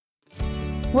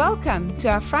Welcome to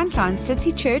our Frontline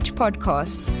City Church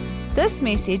podcast. This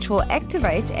message will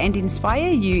activate and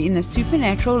inspire you in the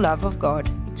supernatural love of God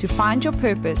to find your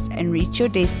purpose and reach your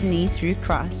destiny through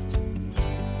Christ.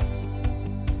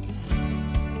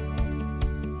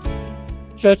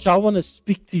 Church, I want to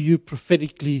speak to you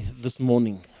prophetically this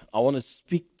morning. I want to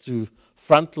speak to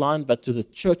Frontline, but to the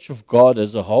church of God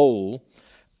as a whole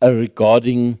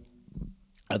regarding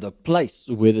the place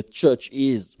where the church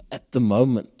is at the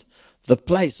moment, the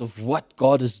place of what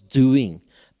God is doing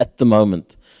at the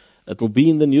moment. It will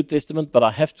be in the New Testament, but I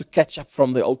have to catch up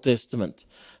from the Old Testament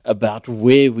about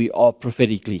where we are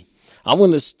prophetically. I'm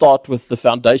going to start with the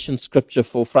foundation scripture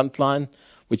for Frontline,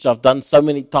 which I've done so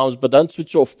many times, but don't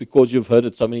switch off because you've heard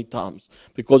it so many times.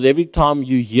 Because every time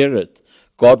you hear it,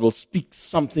 God will speak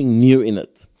something new in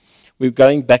it. We're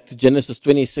going back to Genesis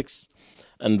 26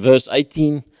 and verse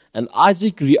 18. And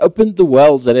Isaac reopened the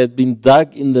wells that had been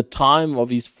dug in the time of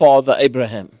his father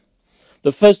Abraham.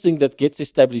 The first thing that gets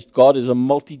established, God is a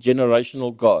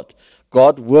multi-generational God.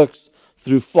 God works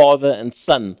through father and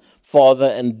son, father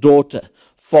and daughter,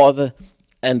 father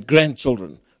and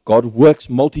grandchildren. God works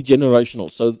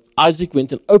multi-generational. So Isaac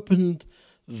went and opened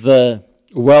the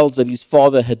wells that his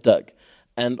father had dug.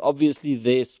 And obviously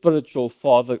their spiritual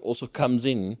father also comes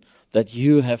in, that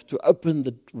you have to open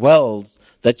the wells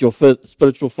that your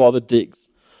spiritual father digs,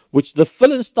 which the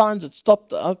Philistines had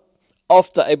stopped up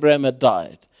after Abraham had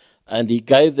died. And he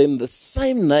gave them the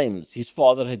same names his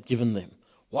father had given them.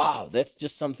 Wow, that's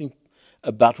just something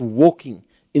about walking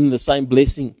in the same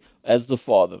blessing as the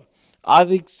father.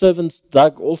 Isaac's servants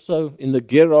dug also in the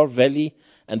Gerar Valley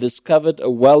and discovered a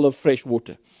well of fresh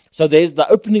water. So there's the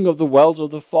opening of the wells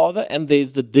of the father, and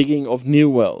there's the digging of new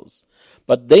wells.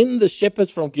 But then the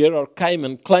shepherds from Gerar came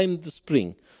and claimed the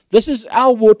spring. This is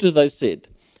our water, they said,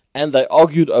 and they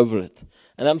argued over it.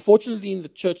 And unfortunately in the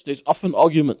church there's often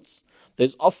arguments.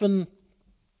 There's often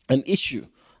an issue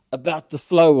about the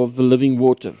flow of the living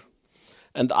water.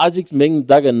 And Isaac's men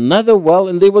dug another well,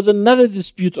 and there was another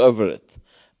dispute over it.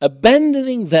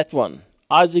 Abandoning that one,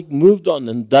 Isaac moved on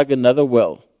and dug another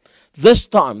well. This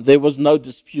time there was no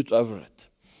dispute over it.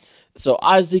 So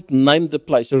Isaac named the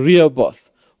place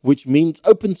Rehoboth, which means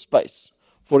open space.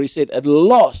 For he said, at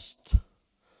last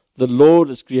the Lord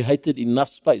has created enough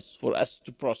space for us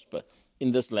to prosper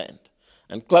in this land.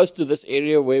 And close to this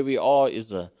area where we are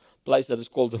is a place that is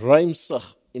called Ruimsig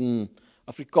in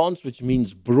Afrikaans, which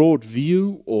means broad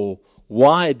view or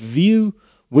wide view,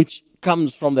 which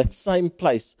comes from that same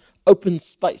place, open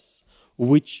space,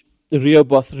 which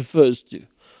Rehoboth refers to.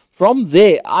 From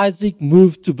there, Isaac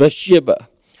moved to Beersheba,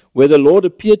 where the Lord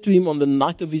appeared to him on the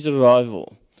night of his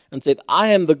arrival and said, I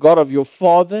am the God of your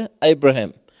father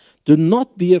Abraham. Do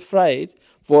not be afraid,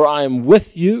 for I am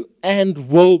with you and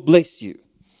will bless you.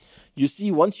 You see,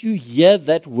 once you hear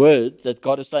that word that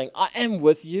God is saying, I am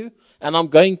with you and I'm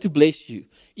going to bless you.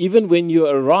 Even when you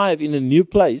arrive in a new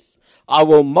place, I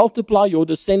will multiply your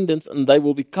descendants and they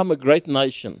will become a great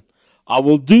nation. I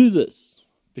will do this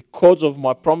because of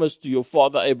my promise to your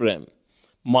father Abraham,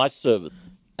 my servant,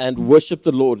 and worship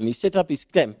the Lord. And he set up his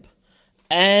camp,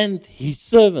 and his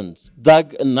servants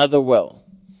dug another well.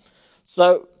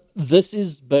 So this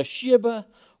is Beersheba,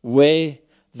 where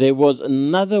there was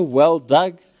another well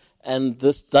dug, and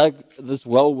this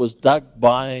well was dug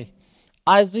by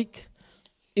Isaac.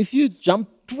 If you jump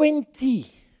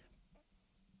 20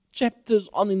 chapters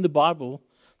on in the Bible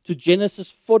to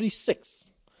Genesis 46,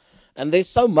 and there's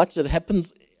so much that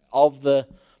happens of the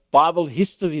Bible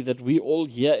history that we all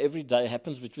hear every day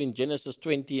happens between Genesis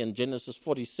 20 and Genesis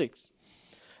 46.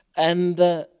 And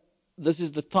this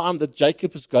is the time that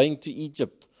Jacob is going to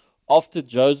Egypt after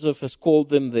Joseph has called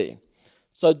them there.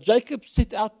 So Jacob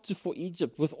set out for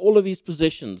Egypt with all of his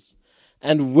possessions.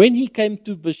 And when he came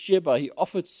to Beersheba, he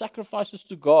offered sacrifices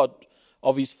to God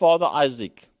of his father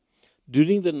Isaac.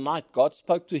 During the night, God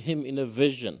spoke to him in a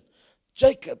vision.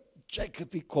 Jacob,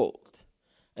 Jacob, he called.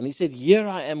 And he said, here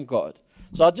I am, God.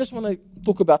 So I just want to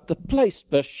talk about the place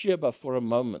Beersheba for a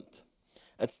moment.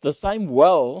 It's the same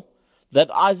well that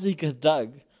Isaac had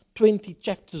dug 20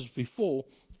 chapters before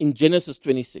in Genesis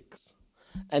 26.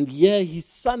 And here his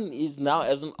son is now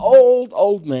as an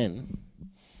old man.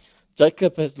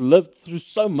 Jacob has lived through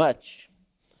so much.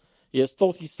 He has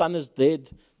thought his son is dead,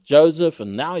 Joseph,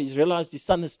 and now he's realized his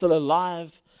son is still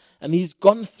alive. And he's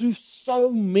gone through so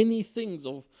many things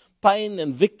of pain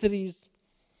and victories.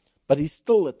 But he's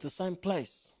still at the same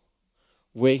place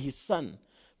where his son,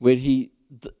 where his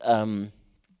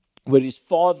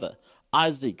father,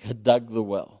 Isaac, had dug the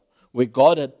well, where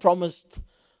God had promised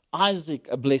Isaac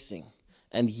a blessing.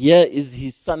 And here is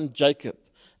his son Jacob.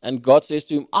 And God says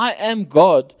to him, I am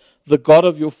God the God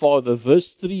of your father.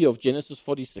 Verse 3 of Genesis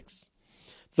 46.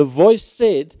 The voice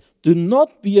said, do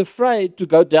not be afraid to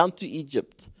go down to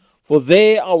Egypt, for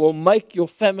there I will make your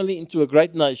family into a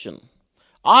great nation.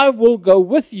 I will go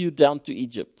with you down to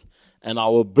Egypt, and I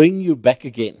will bring you back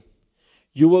again.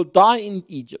 You will die in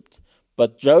Egypt,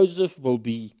 but Joseph will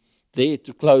be there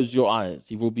to close your eyes.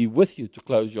 He will be with you to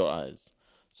close your eyes.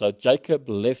 So Jacob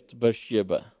left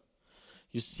Beersheba.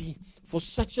 You see, for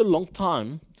such a long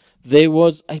time, there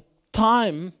was a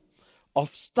time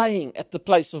of staying at the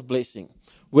place of blessing,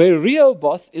 where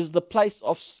Rehoboth is the place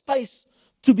of space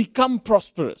to become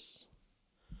prosperous.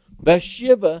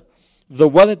 Beersheba, the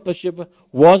well at Beersheba,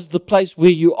 was the place where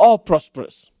you are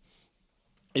prosperous.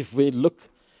 If we look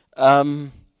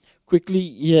quickly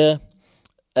here,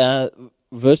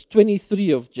 verse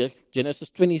 23 of Genesis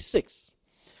 26.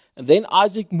 And then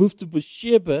Isaac moved to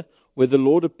Beersheba, where the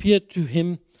Lord appeared to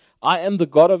him. I am the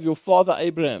God of your father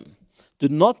Abraham. Do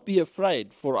not be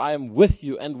afraid, for I am with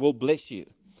you and will bless you.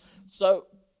 So,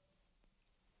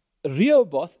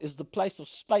 Rehoboth is the place of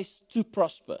space to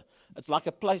prosper. It's like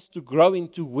a place to grow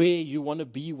into where you want to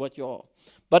be, what you are.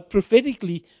 But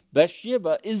prophetically,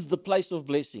 Beersheba is the place of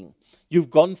blessing. You've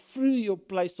gone through your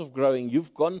place of growing.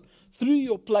 You've gone through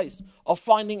your place of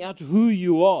finding out who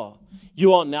you are.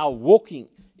 You are now walking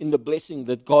in the blessing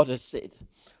that God has said.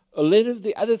 A lot of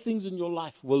the other things in your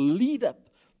life will lead up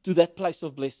to that place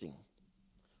of blessing.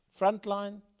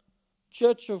 Frontline,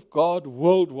 Church of God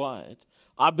worldwide,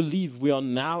 I believe we are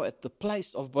now at the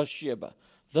place of Beersheba,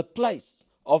 the place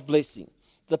of blessing,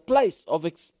 the place of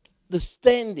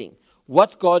understanding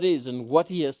what God is and what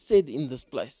He has said in this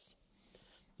place.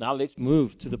 Now let's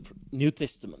move to the New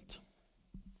Testament.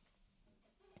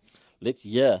 Let's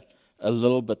hear a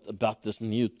little bit about this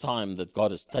new time that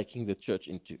God is taking the church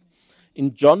into.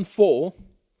 In John 4,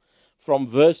 from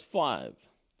verse 5,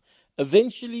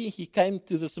 eventually he came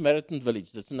to the Samaritan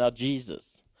village, that's now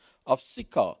Jesus, of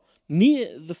Sychar,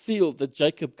 near the field that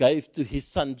Jacob gave to his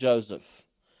son Joseph.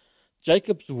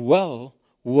 Jacob's well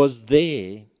was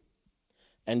there,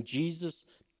 and Jesus,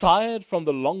 tired from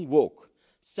the long walk,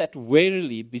 sat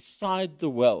wearily beside the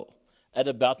well at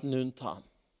about noontime.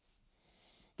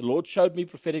 The Lord showed me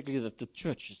prophetically that the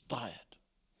church is tired,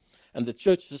 and the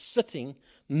church is sitting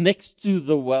next to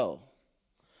the well.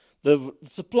 The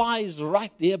supply is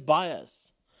right there by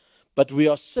us, but we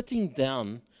are sitting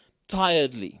down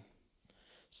tiredly.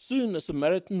 Soon a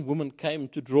Samaritan woman came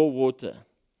to draw water,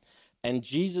 and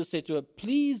Jesus said to her,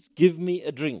 please give me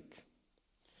a drink.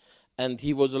 And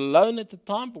he was alone at the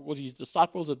time because his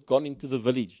disciples had gone into the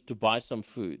village to buy some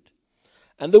food.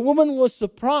 And the woman was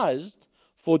surprised,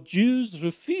 for Jews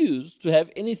refused to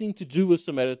have anything to do with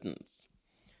Samaritans.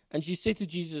 And she said to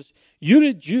Jesus, you're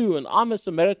a Jew and I'm a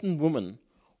Samaritan woman.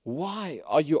 Why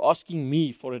are you asking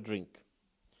me for a drink?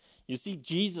 You see,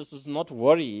 Jesus is not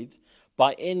worried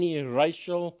by any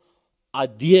racial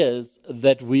ideas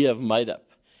that we have made up.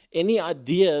 Any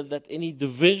idea that any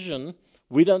division,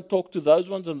 we don't talk to those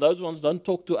ones and those ones don't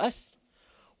talk to us.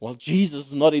 Well, Jesus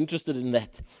is not interested in that.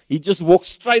 He just walks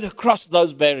straight across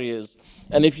those barriers.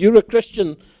 And if you're a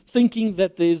Christian thinking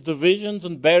that there's divisions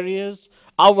and barriers,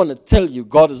 I want to tell you,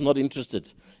 God is not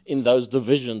interested in those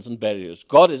divisions and barriers.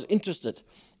 God is interested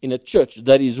in a church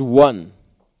that is one.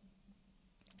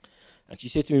 And she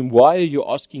said to him, why are you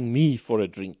asking me for a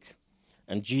drink?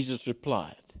 And Jesus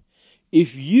replied,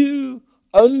 if you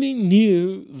only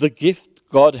knew the gift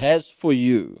God has for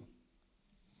you.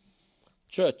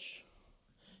 Church,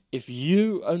 if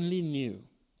you only knew,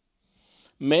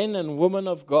 men and women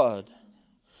of God,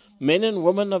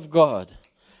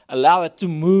 allow it to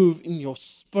move in your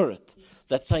spirit.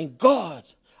 That's saying, God,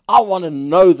 I want to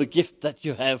know the gift that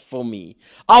you have for me.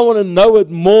 I want to know it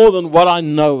more than what I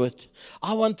know it.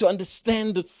 I want to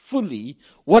understand it fully.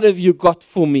 What have you got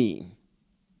for me?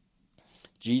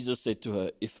 Jesus said to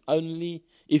her, if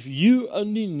you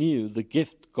only knew the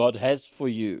gift God has for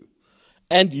you,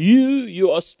 and you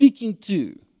are speaking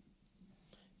to,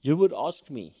 you would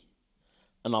ask me,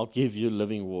 and I'll give you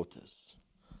living waters.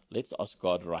 Let's ask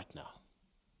God right now.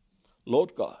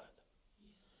 Lord God,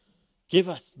 give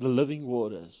us the living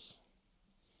waters.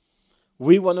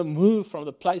 We want to move from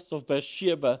the place of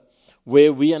Beersheba,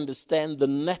 where we understand the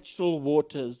natural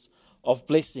waters of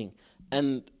blessing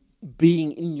and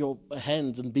being in your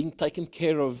hands and being taken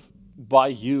care of by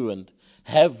you and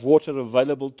have water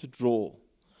available to draw,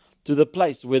 to the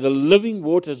place where the living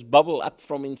waters bubble up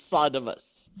from inside of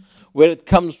us, where it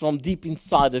comes from deep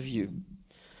inside of you.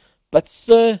 But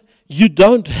sir, you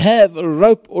don't have a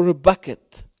rope or a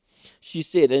bucket, she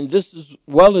said, and this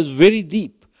well is very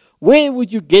deep. Where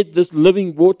would you get this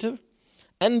living water?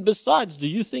 And besides, do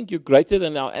you think you're greater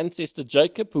than our ancestor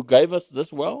Jacob, who gave us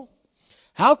this well?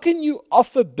 How can you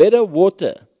offer better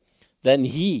water than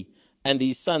he and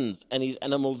his sons and his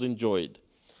animals enjoyed?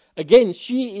 Again,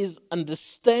 she is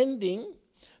understanding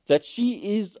that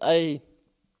she is a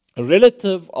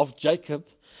relative of Jacob,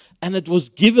 and it was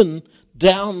given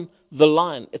down the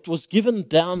line. It was given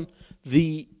down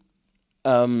the,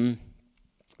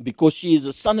 because she is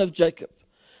a son of Jacob.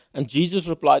 And Jesus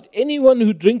replied, anyone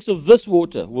who drinks of this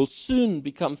water will soon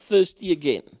become thirsty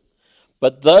again.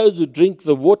 But those who drink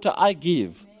the water I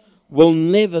give will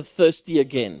never thirsty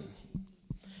again.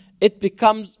 It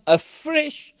becomes a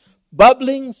fresh,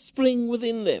 bubbling spring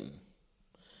within them,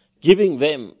 giving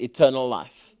them eternal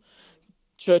life.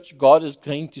 Church, God is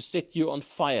going to set you on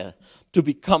fire to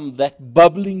become that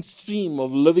bubbling stream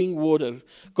of living water.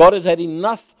 God has had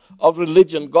enough of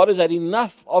religion. God has had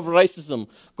enough of racism.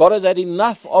 God has had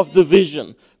enough of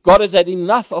division. God has had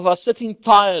enough of us sitting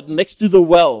tired next to the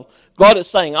well. God is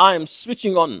saying, I am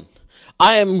switching on.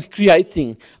 I am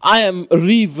creating. I am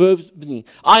reverberating.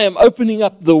 I am opening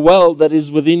up the well that is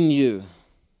within you.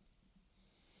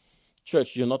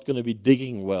 Church, you're not going to be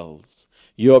digging wells.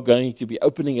 You're going to be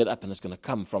opening it up, and it's going to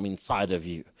come from inside of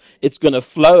you. It's going to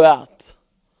flow out.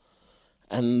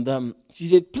 And she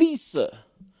said, please, sir.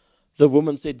 The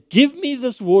woman said, give me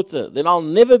this water, then I'll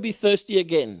never be thirsty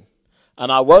again.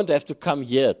 And I won't have to come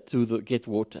here to get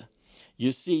water.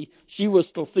 You see, she was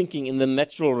still thinking in the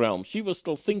natural realm. She was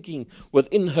still thinking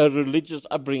within her religious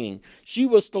upbringing. She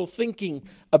was still thinking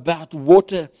about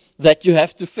water that you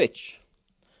have to fetch.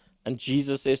 And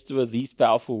Jesus says to her these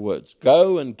powerful words,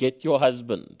 go and get your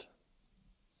husband.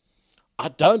 I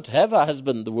don't have a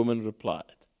husband, the woman replied.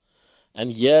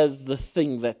 And here's the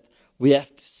thing that we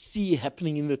have to see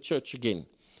happening in the church again.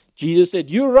 Jesus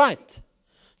said, you're right.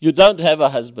 You don't have a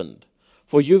husband.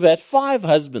 For you've had 5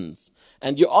 husbands,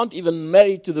 and you aren't even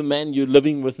married to the man you're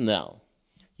living with now.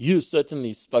 You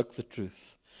certainly spoke the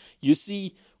truth. You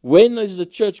see, when is the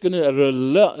church going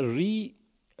to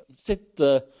reset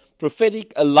the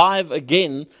prophetic alive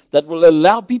again that will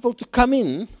allow people to come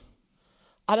in?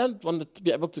 I don't want to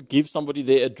be able to give somebody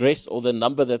their address or the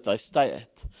number that they stay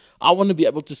at. I want to be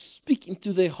able to speak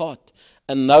into their heart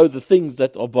and know the things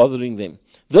that are bothering them.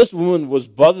 This woman was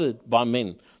bothered by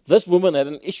men. This woman had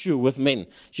an issue with men.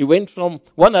 She went from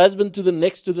one husband to the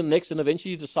next, and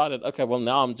eventually decided, okay, well,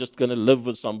 now I'm just going to live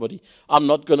with somebody. I'm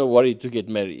not going to worry to get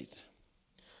married.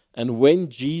 And when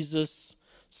Jesus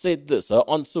said this, her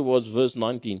answer was verse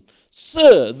 19.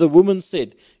 Sir, the woman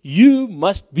said, you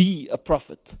must be a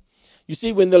prophet. You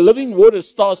see, when the living water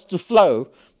starts to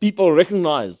flow, people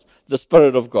recognize the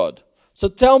Spirit of God. So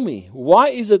tell me, why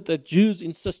is it that Jews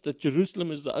insist that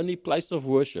Jerusalem is the only place of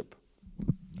worship,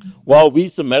 while we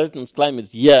Samaritans claim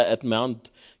it's here at Mount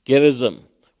Gerizim,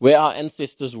 where our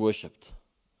ancestors worshipped?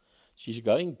 She's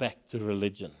going back to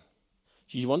religion.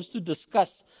 She wants to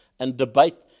discuss and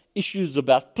debate issues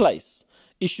about place,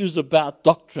 issues about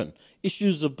doctrine,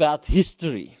 issues about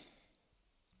history.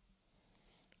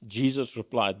 Jesus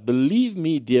replied, believe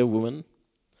me, dear woman,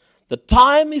 the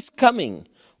time is coming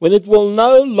when it will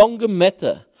no longer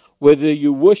matter whether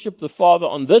you worship the Father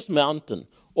on this mountain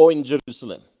or in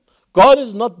Jerusalem. God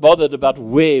is not bothered about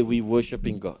where we're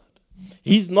worshiping God.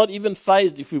 He's not even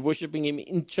fazed if we're worshiping Him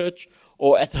in church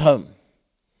or at home.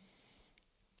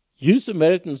 You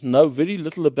Samaritans know very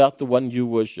little about the one you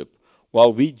worship,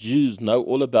 while we Jews know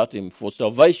all about Him, for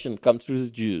salvation comes through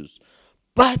the Jews.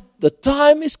 But the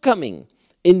time is coming,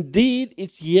 indeed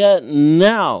it's here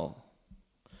now,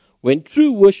 when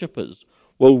true worshippers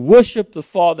will worship the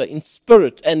Father in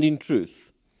spirit and in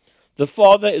truth. The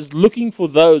Father is looking for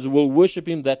those who will worship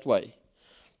Him that way.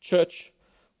 Church,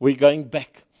 we're going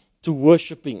back to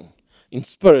worshiping in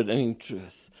spirit and in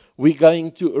truth. We're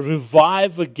going to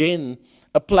revive again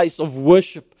a place of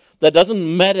worship that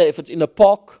doesn't matter if it's in a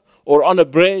park or on a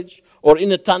bridge or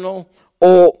in a tunnel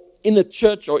or in a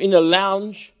church or in a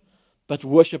lounge, but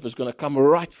worship is going to come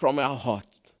right from our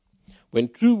heart. When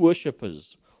true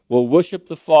worshipers will worship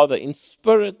the Father in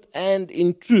spirit and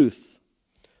in truth,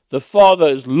 the Father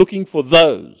is looking for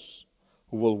those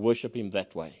who will worship Him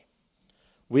that way.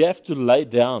 We have to lay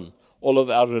down all of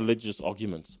our religious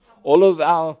arguments, all of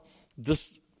our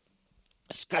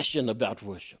discussion about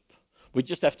worship. We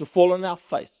just have to fall on our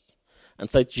face and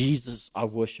say, Jesus, I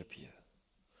worship you.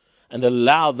 And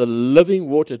allow the living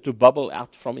water to bubble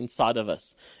out from inside of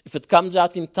us. If it comes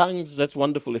out in tongues, that's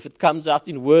wonderful. If it comes out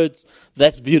in words,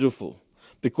 that's beautiful.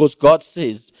 Because God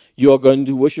says, you are going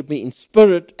to worship me in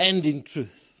spirit and in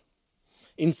truth.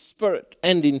 In spirit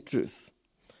and in truth.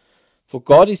 For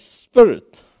God is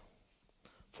spirit.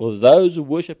 For those who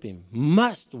worship Him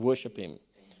must worship Him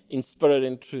in spirit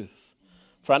and truth.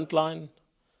 Frontline,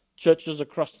 churches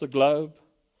across the globe,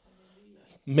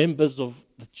 members of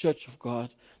the Church of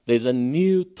God, there's a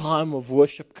new time of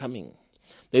worship coming.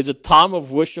 There's a time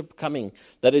of worship coming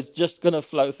that is just going to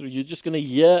flow through. You're just going to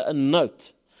hear a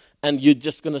note and you're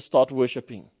just going to start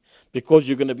worshiping because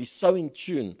you're going to be so in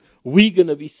tune. We're going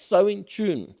to be so in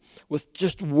tune with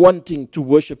just wanting to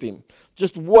worship Him,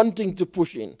 just wanting to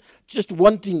push in, just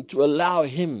wanting to allow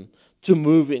Him to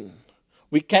move in.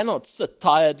 We cannot sit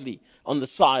tiredly on the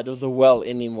side of the well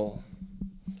anymore.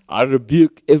 I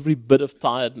rebuke every bit of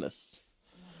tiredness.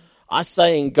 I'm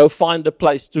saying go find a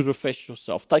place to refresh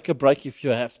yourself. Take a break if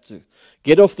you have to.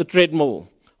 Get off the treadmill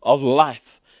of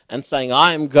life and saying,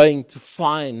 I am going to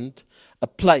find a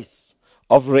place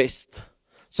of rest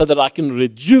so that I can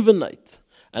rejuvenate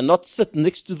and not sit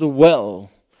next to the well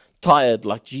tired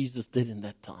like Jesus did in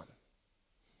that time.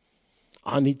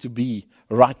 I need to be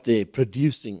right there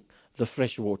producing the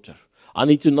fresh water. I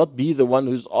need to not be the one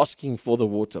who's asking for the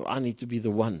water. I need to be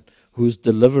the one who's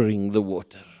delivering the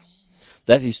water.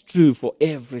 That is true for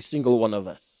every single one of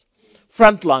us.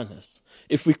 Frontliners.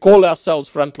 If we call ourselves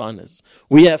frontliners,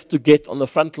 we have to get on the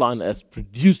front line as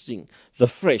producing the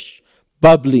fresh,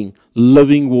 bubbling,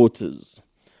 living waters.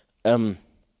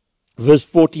 Verse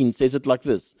 14 says it like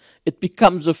this. It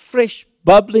becomes a fresh,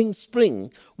 bubbling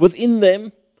spring within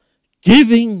them,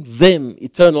 giving them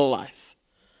eternal life.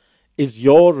 Is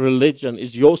your religion,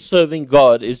 is your serving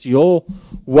God, is your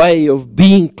way of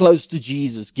being close to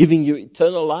Jesus giving you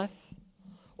eternal life?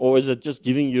 Or is it just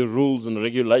giving you rules and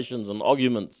regulations and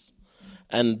arguments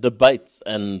and debates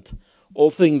and all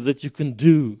things that you can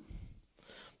do?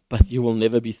 But you will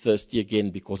never be thirsty again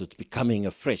because it's becoming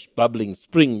a fresh, bubbling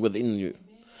spring within you,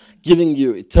 giving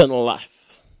you eternal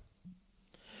life.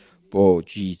 Oh,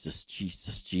 Jesus,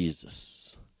 Jesus,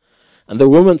 Jesus. And the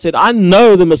woman said, I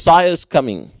know the Messiah is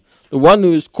coming. The one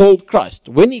who is called Christ.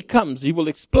 When He comes, He will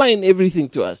explain everything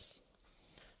to us.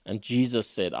 And Jesus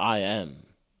said, I am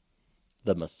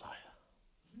the Messiah.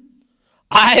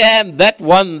 I am that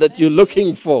one that you're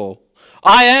looking for.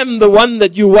 I am the one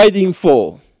that you're waiting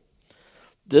for.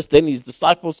 Then His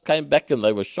disciples came back and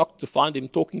they were shocked to find Him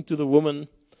talking to the woman.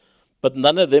 But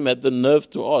none of them had the nerve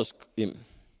to ask Him.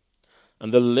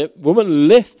 And the woman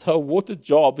left her water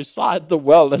jar beside the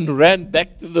well and ran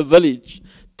back to the village,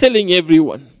 telling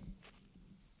everyone.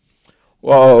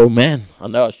 Whoa, man, I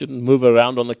know I shouldn't move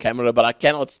around on the camera, but I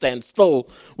cannot stand still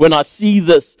when I see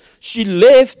this. She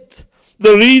left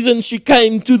the reason she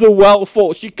came to the well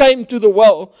for. She came to the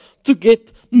well to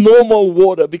get normal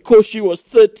water because she was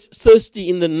thirsty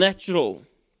in the natural.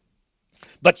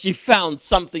 But she found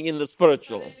something in the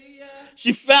spiritual.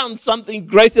 She found something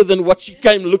greater than what she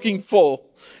came looking for.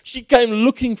 She came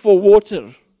looking for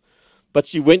water, but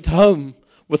she went home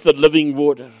with the living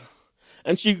water.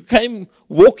 And she came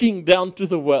walking down to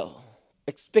the well,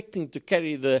 expecting to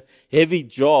carry the heavy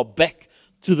jar back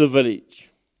to the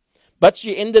village. But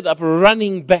she ended up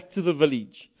running back to the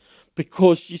village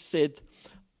because she said,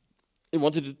 she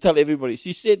wanted to tell everybody.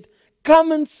 She said,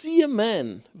 come and see a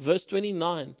man, verse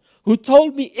 29, who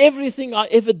told me everything I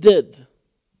ever did.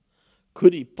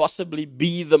 Could he possibly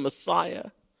be the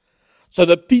Messiah? So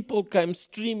the people came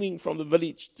streaming from the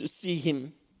village to see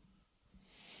him.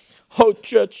 Oh,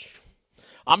 church,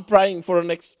 I'm praying for an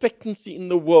expectancy in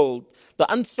the world,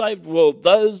 the unsaved world.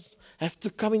 Those have to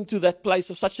come into that place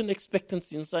of such an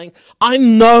expectancy and saying, I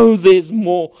know there's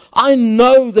more. I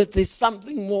know that there's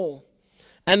something more.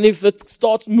 And if it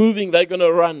starts moving, they're going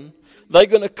to run. They're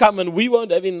going to come and we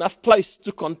won't have enough place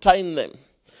to contain them.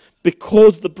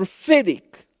 Because the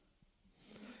prophetic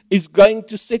is going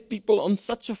to set people on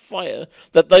such a fire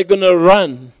that they're going to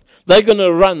run. They're going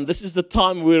to run. This is the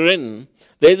time we're in.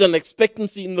 There's an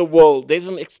expectancy in the world. There's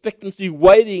an expectancy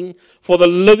waiting for the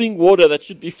living water that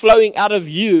should be flowing out of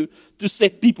you to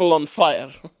set people on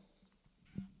fire.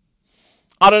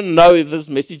 I don't know if this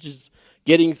message is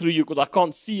getting through you because I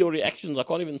can't see your reactions. I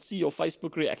can't even see your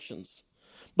Facebook reactions.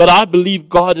 But I believe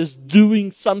God is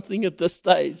doing something at this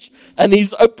stage. And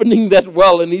He's opening that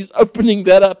well and He's opening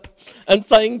that up and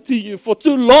saying to you, for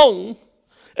too long,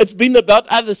 it's been about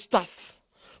other stuff.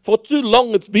 For too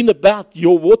long, it's been about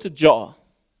your water jar.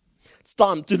 It's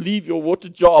time to leave your water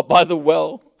jar by the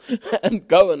well and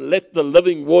go and let the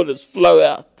living waters flow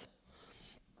out.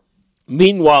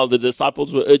 Meanwhile, the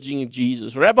disciples were urging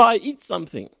Jesus, Rabbi, eat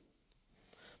something.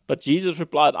 But Jesus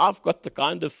replied, I've got the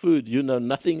kind of food you know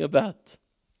nothing about.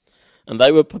 And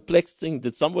they were perplexed, saying,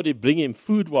 did somebody bring him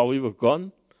food while we were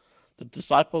gone? The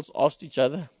disciples asked each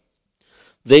other.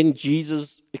 Then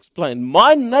Jesus explained,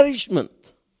 my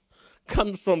nourishment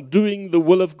comes from doing the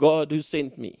will of God who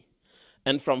sent me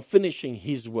and from finishing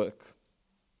His work.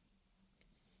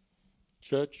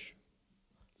 Church,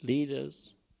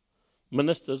 leaders,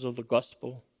 ministers of the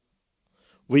gospel,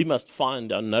 we must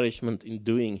find our nourishment in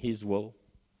doing His will.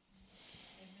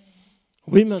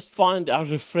 We must find our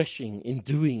refreshing in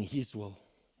doing His will.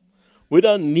 We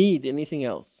don't need anything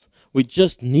else. We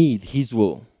just need His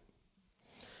will.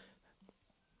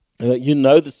 You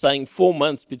know the saying, 4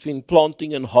 months between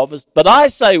planting and harvest. But I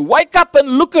say, wake up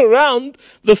and look around.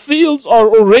 The fields are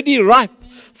already ripe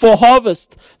for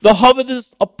harvest. The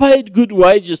harvesters are paid good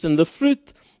wages, and the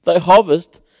fruit they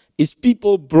harvest is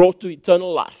people brought to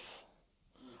eternal life.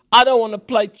 I don't want to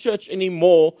play church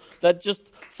anymore that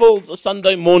just fills a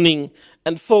Sunday morning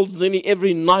and fills nearly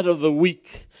every night of the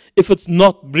week if it's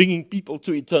not bringing people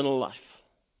to eternal life.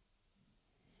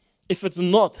 If it's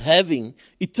not having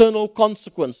eternal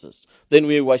consequences, then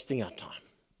we're wasting our time.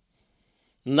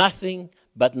 Nothing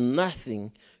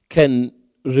can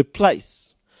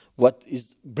replace what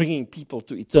is bringing people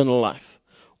to eternal life.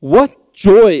 What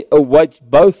joy awaits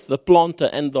both the planter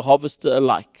and the harvester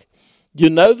alike. You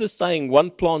know the saying,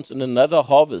 one plants and another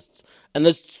harvests, and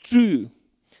it's true.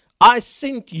 I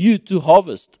sent you to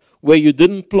harvest where you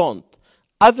didn't plant.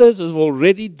 Others have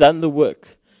already done the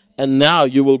work, and now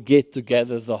you will get to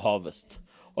gather the harvest.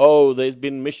 Oh, there's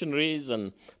been missionaries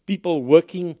and people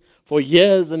working for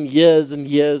years and years and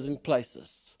years in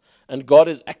places. And God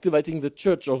is activating the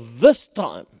church of this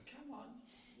time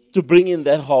to bring in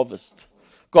that harvest.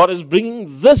 God is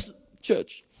bringing this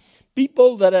church,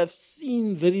 people that have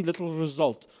seen very little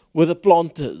result, were the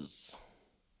planters.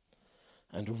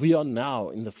 And we are now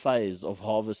in the phase of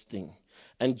harvesting.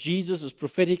 And Jesus is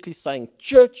prophetically saying,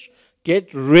 church,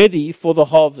 get ready for the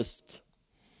harvest.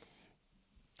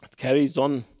 It carries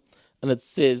on and it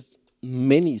says,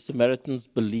 many Samaritans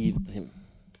believed him.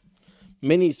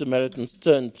 Many Samaritans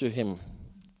turned to him.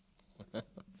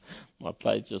 My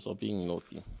pages are being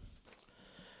naughty.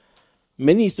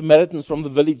 Many Samaritans from the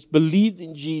village believed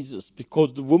in Jesus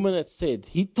because the woman had said,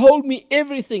 He told me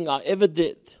everything I ever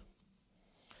did.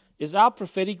 Is our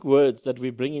prophetic words that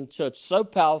we bring in church so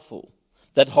powerful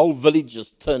that whole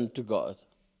villages turn to God?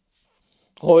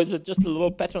 Or is it just a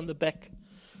little pat on the back?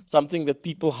 Something that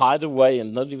people hide away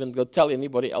and don't even go tell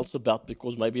anybody else about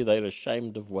because maybe they're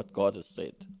ashamed of what God has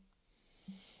said.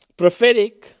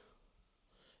 Prophetic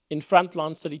in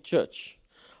Frontline City Church.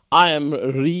 I am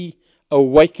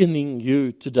reawakening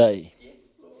you today.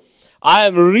 I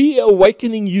am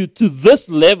reawakening you to this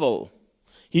level.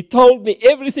 He told me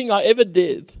everything I ever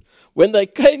did. When they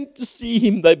came to see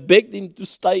him, they begged him to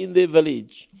stay in their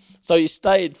village. So he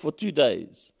stayed for 2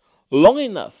 days. Long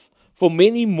enough for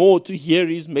many more to hear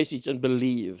his message and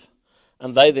believe.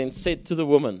 And they then said to the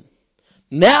woman,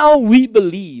 now we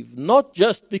believe, not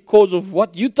just because of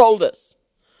what you told us,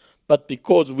 but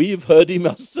because we've heard him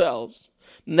ourselves.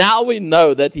 Now we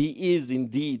know that he is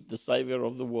indeed the Savior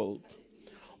of the world.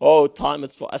 Oh,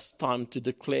 it's for us time to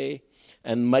declare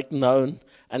and make known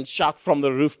and shout from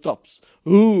the rooftops,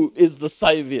 who is the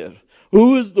Savior?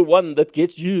 Who is the one that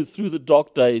gets you through the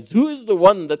dark days? Who is the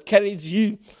one that carries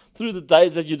you through the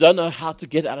days that you don't know how to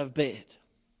get out of bed?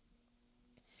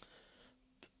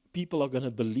 People are going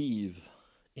to believe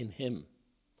in him,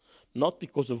 not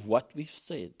because of what we've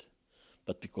said,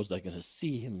 but because they're going to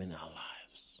see him in our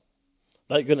lives.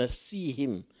 They're going to see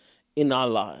him in our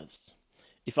lives.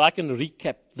 If I can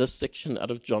recap this section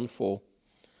out of John 4,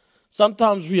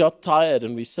 sometimes we are tired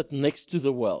and we sit next to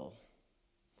the well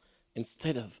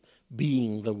instead of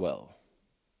being the well.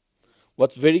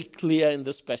 What's very clear in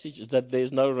this passage is that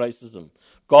there's no racism.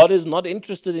 God is not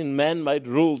interested in man-made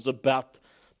rules about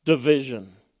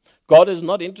division. God is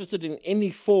not interested in any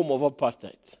form of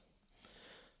apartheid.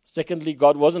 Secondly,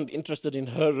 God wasn't interested in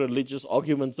her religious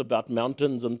arguments about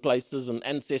mountains and places and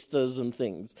ancestors and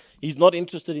things. He's not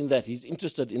interested in that. He's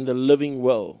interested in the living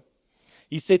well.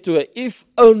 He said to her, if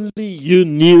only you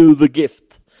knew the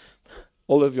gift,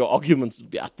 all of your arguments would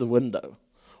be out the window.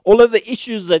 All of the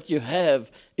issues that you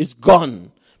have is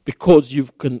gone because you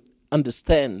can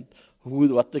understand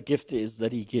what the gift is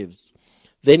that he gives.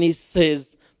 Then he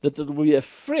says that it will be a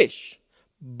fresh,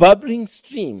 bubbling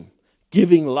stream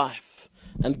giving life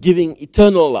and giving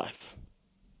eternal life.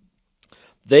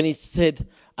 Then he said,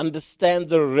 understand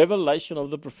the revelation of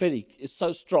the prophetic is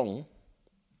so strong.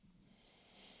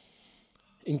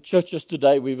 In churches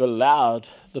today, we've allowed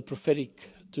the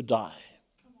prophetic to die.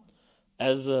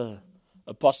 As an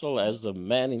apostle, as a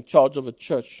man in charge of a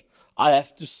church, I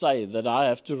have to say that I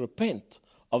have to repent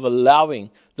of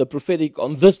allowing the prophetic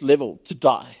on this level to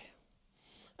die.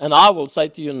 And I will say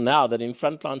to you now that in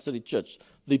Frontline City Church,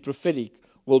 the prophetic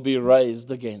will be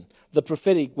raised again. The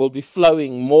prophetic will be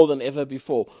flowing more than ever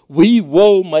before. We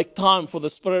will make time for the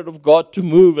Spirit of God to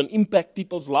move and impact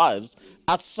people's lives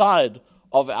outside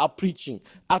of our preaching,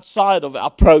 outside of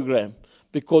our program,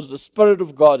 because the Spirit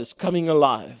of God is coming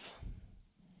alive.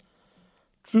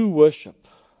 True worship.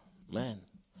 Man,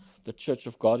 the church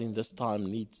of God in this time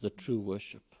needs the true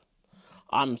worship.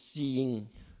 I'm seeing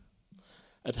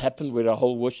it happen where a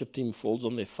whole worship team falls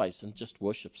on their face and just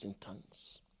worships in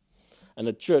tongues. And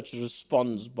the church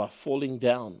responds by falling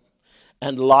down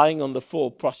and lying on the floor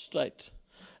prostrate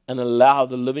and allow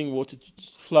the living water to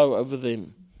flow over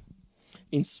them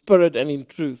in spirit and in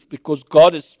truth, because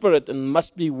God is spirit and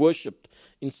must be worshipped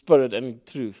in spirit and in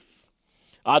truth.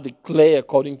 I declare,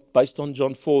 based on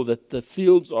John 4, that the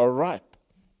fields are ripe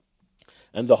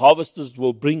and the harvesters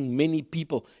will bring many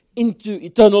people into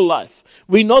eternal life.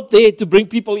 We're not there to bring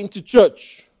people into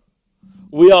church.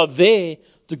 We are there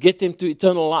to get them to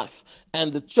eternal life.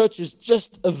 And the church is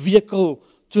just a vehicle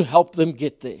to help them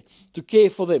get there, to care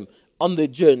for them on their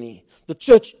journey. The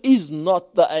church is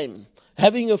not the aim.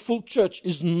 Having a full church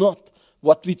is not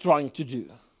what we're trying to do.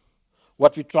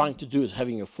 What we're trying to do is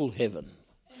having a full heaven.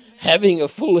 Amen. Having a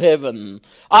full heaven.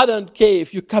 I don't care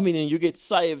if you come in and you get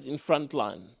saved in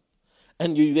Frontline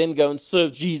and you then go and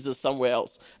serve Jesus somewhere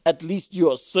else. At least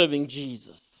you are serving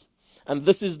Jesus. And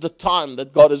this is the time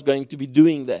that God is going to be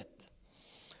doing that.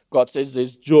 God says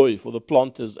there's joy for the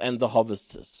planters and the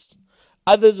harvesters.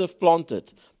 Others have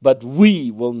planted, but we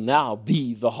will now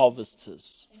be the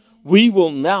harvesters. We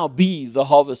will now be the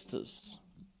harvesters.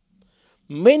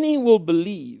 Many will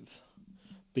believe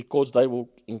because they will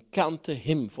encounter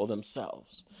Him for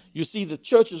themselves. You see, the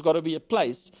church has got to be a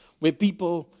place where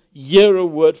people hear a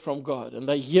word from God and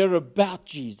they hear about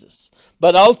Jesus.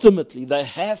 But ultimately, they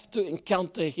have to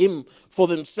encounter Him for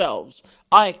themselves.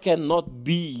 I cannot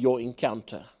be your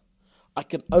encounter. I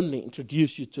can only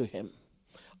introduce you to Him.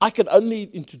 I can only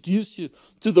introduce you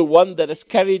to the one that has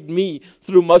carried me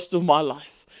through most of my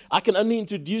life. I can only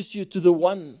introduce you to the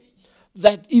one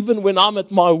that even when I'm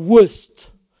at my worst,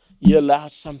 He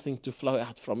allows something to flow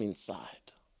out from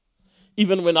inside.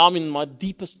 Even when I'm in my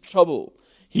deepest trouble,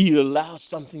 He allows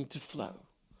something to flow.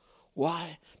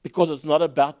 Why? Because it's not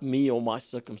about me or my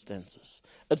circumstances.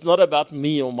 It's not about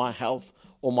me or my health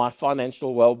or my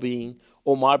financial well-being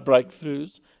or my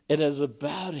breakthroughs. It is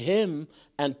about Him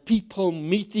and people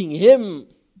meeting Him.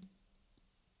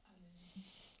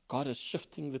 God is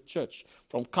shifting the church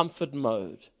from comfort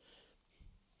mode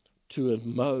to a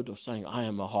mode of saying, I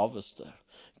am a harvester.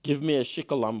 Give me a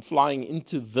shekel. I'm flying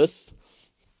into this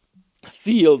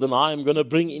field and I am going to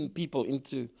bring in people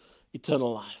into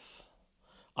eternal life.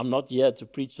 I'm not here to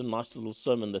preach a nice little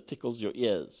sermon that tickles your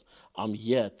ears. I'm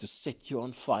here to set you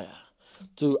on fire,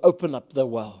 to open up the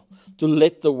well, to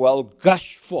let the well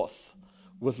gush forth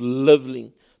with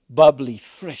living, bubbly,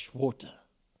 fresh water.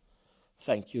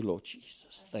 Thank you, Lord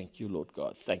Jesus. Thank you, Lord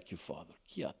God. Thank you, Father.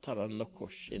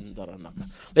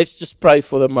 Let's just pray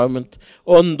for the moment.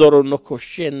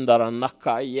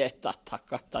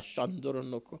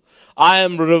 I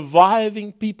am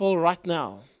reviving people right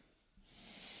now.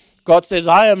 God says,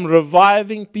 I am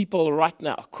reviving people right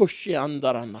now.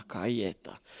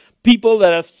 People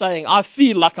that are saying, I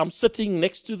feel like I'm sitting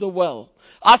next to the well.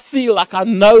 I feel like I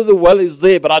know the well is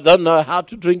there, but I don't know how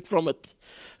to drink from it.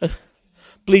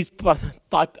 Please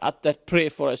type out that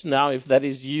prayer for us now if that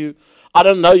is you. I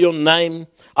don't know your name.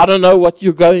 I don't know what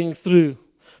you're going through.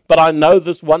 But I know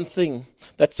this one thing,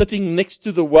 that sitting next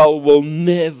to the well will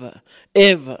never,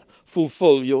 ever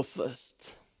fulfill your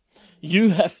thirst. You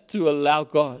have to allow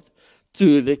God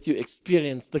to let you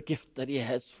experience the gift that He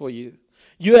has for you.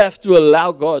 You have to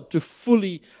allow God to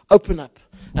fully open up.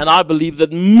 And I believe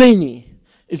that many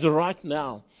is right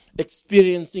now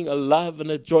experiencing a love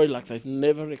and a joy like they've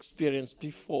never experienced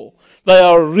before. They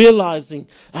are realizing,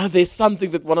 there's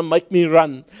something that want to make me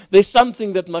run. There's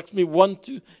something that makes me want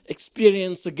to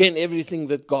experience again everything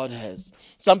that God has.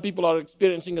 Some people are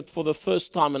experiencing it for the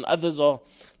first time and others are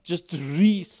just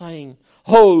saying,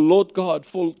 oh Lord God,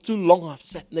 for too long I've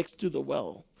sat next to the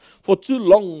well. For too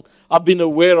long I've been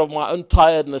aware of my own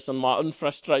tiredness and my own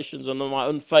frustrations and my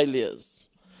own failures.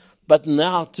 But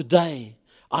now today,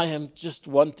 I am just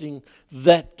wanting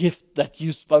that gift that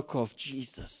you spoke of,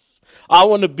 Jesus. I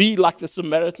want to be like the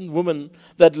Samaritan woman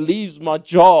that leaves my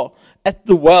jar at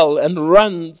the well and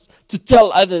runs to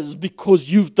tell others because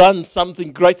you've done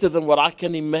something greater than what I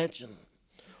can imagine.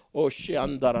 Oh, Jacques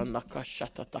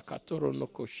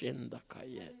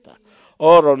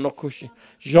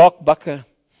Bakker,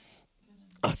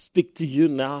 I speak to you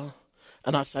now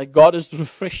and I say, God is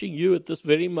refreshing you at this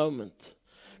very moment.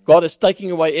 God is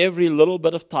taking away every little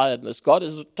bit of tiredness. God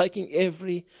is taking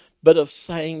every bit of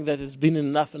saying that it's been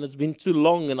enough and it's been too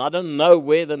long and I don't know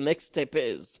where the next step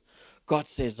is. God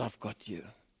says, I've got you.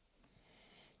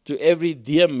 To every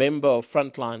dear member of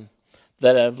Frontline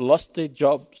that have lost their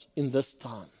jobs in this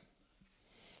time.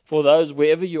 For those,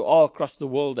 wherever you are across the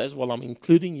world as well, I'm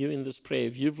including you in this prayer.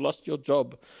 If you've lost your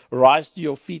job, rise to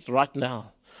your feet right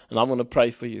now, and I'm going to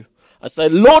pray for you. I say,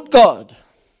 Lord God,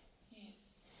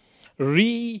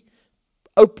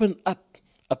 reopen up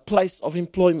a place of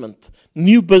employment,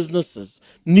 new businesses,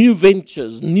 new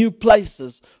ventures, new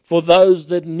places for those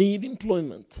that need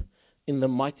employment in the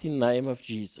mighty name of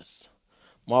Jesus.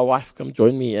 My wife, come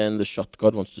join me in the shot.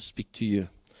 God wants to speak to you.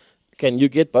 Can you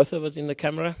get both of us in the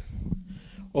camera?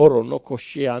 Are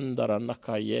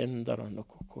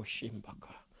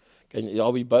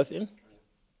we both in?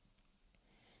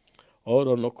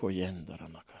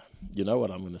 You know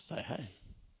what I'm going to say, hey?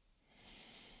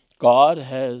 God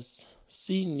has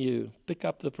seen you pick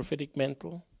up the prophetic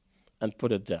mantle and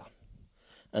put it down.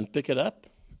 And pick it up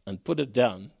and put it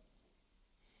down.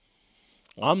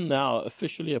 I'm now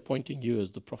officially appointing you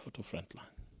as the prophet of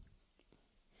Frontline.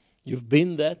 You've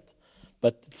been that,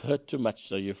 but it's hurt too much,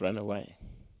 so you've run away.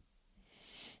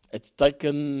 It's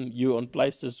taken you on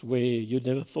places where you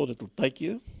never thought it would take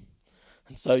you,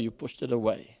 and so you pushed it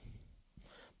away.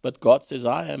 But God says,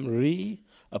 I am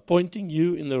re-appointing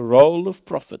you in the role of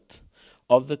prophet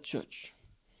of the church.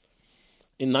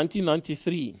 In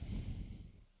 1993,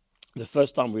 the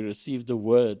first time we received a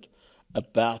word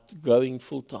about going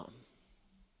full-time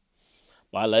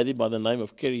by a lady by the name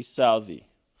of Kerry Southey.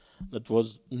 It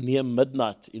was near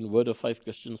midnight in Word of Faith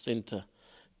Christian Center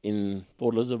in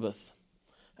Port Elizabeth.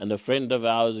 And a friend of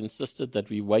ours insisted that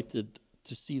we waited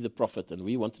to see the prophet, and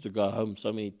we wanted to go home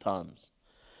so many times.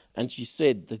 And she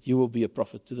said that you will be a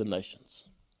prophet to the nations.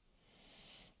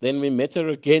 Then we met her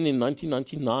again in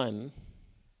 1999,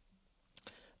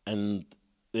 and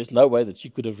there's no way that she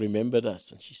could have remembered us.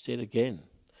 And she said again,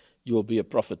 you will be a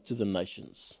prophet to the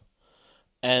nations.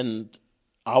 And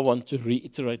I want to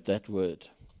reiterate that word.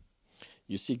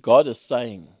 You see, God is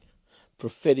saying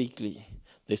prophetically,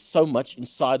 there's so much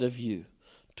inside of you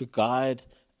to guide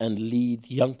and lead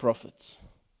young prophets.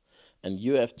 And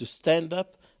you have to stand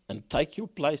up and take your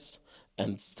place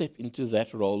and step into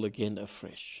that role again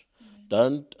afresh. Amen.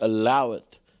 Don't allow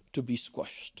it to be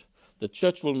squashed. The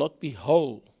church will not be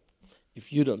whole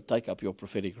if you don't take up your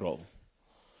prophetic role.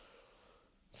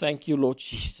 Thank you, Lord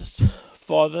Jesus.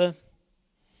 Father,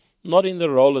 not in the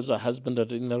role as a husband,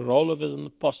 but in the role of as an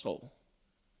apostle,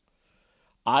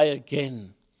 I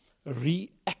again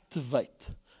reactivate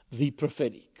the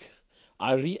prophetic.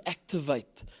 I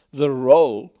reactivate the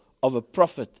role of a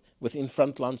prophet within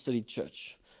Frontline City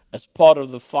Church as part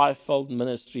of the fivefold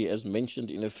ministry as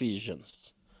mentioned in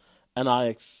Ephesians. And I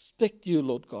expect you,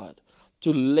 Lord God,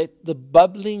 to let the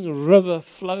bubbling river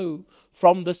flow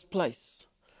from this place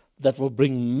that will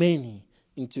bring many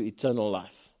into eternal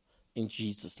life. In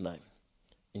Jesus' name.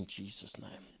 In Jesus'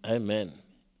 name. Amen.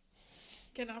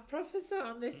 Can I prophesy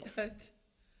on that note?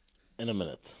 In a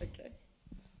minute. Okay.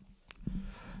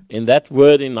 In that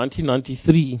word in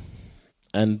 1993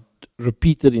 and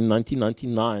repeated in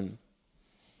 1999,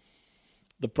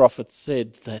 the prophet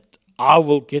said that I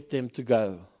will get them to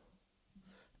go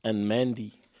and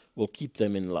Mandy will keep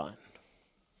them in line.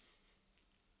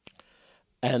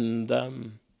 And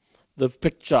the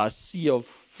picture I see of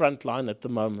Frontline at the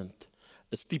moment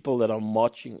is people that are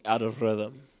marching out of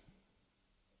rhythm.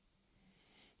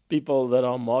 People that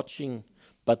are marching,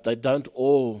 but they don't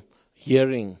all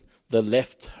hearing the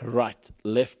left, right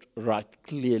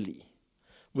clearly.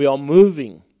 We are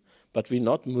moving, but we're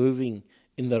not moving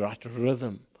in the right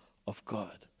rhythm of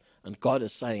God. And God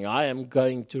is saying, I am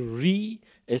going to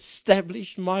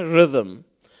re-establish my rhythm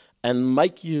and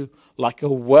make you like a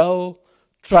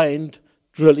well-trained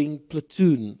drilling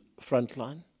platoon,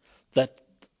 Frontline, that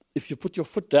if you put your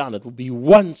foot down, it will be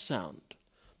one sound,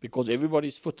 because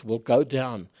everybody's foot will go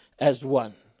down as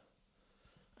one.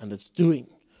 And it's doing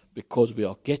because we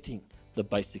are getting the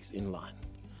basics in line.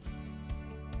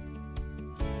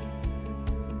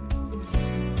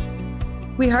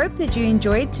 We hope that you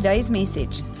enjoyed today's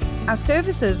message. Our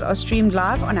services are streamed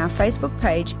live on our Facebook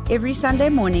page every Sunday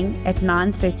morning at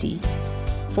 9:30.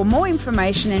 For more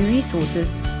information and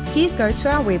resources, please go to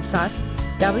our website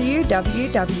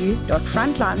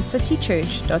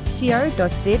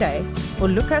www.frontlinecitychurch.co.za or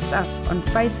look us up on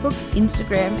Facebook,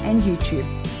 Instagram and YouTube.